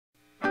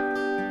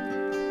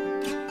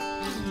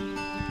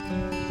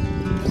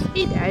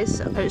Hey guys,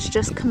 so I was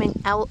just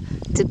coming out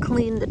to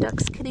clean the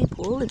duck's kiddie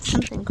pool and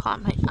something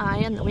caught my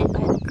eye on the way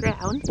by the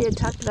ground. We had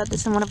talked about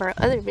this in one of our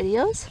other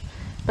videos,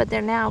 but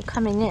they're now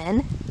coming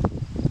in.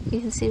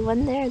 You can see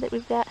one there that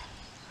we've got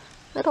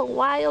little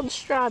wild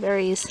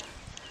strawberries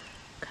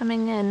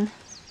coming in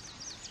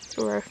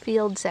through our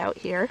fields out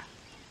here.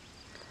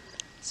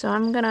 So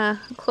I'm gonna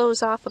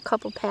close off a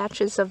couple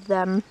patches of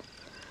them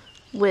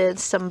with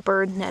some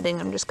bird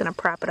netting. I'm just gonna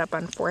prop it up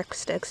on fork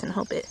sticks and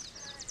hope it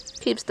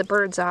keeps the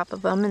birds off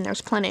of them, and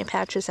there's plenty of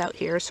patches out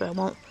here, so I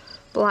won't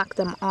block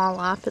them all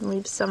off and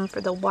leave some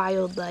for the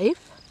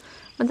wildlife.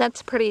 But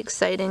that's pretty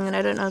exciting, and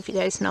I don't know if you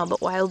guys know,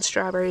 but wild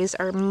strawberries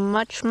are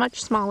much,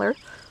 much smaller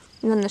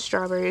than the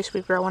strawberries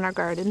we grow in our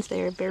gardens.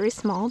 They are very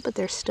small, but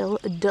they're still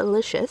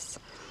delicious.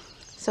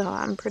 So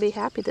I'm pretty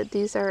happy that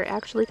these are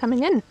actually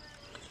coming in.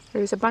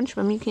 There's a bunch of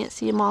them. You can't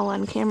see them all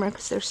on camera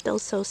because they're still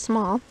so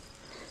small.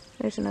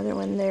 There's another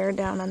one there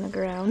down on the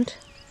ground.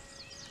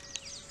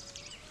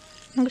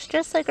 It looks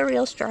just like a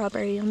real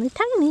strawberry, only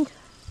tiny.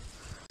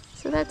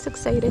 So that's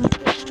exciting.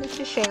 I wanted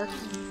to share.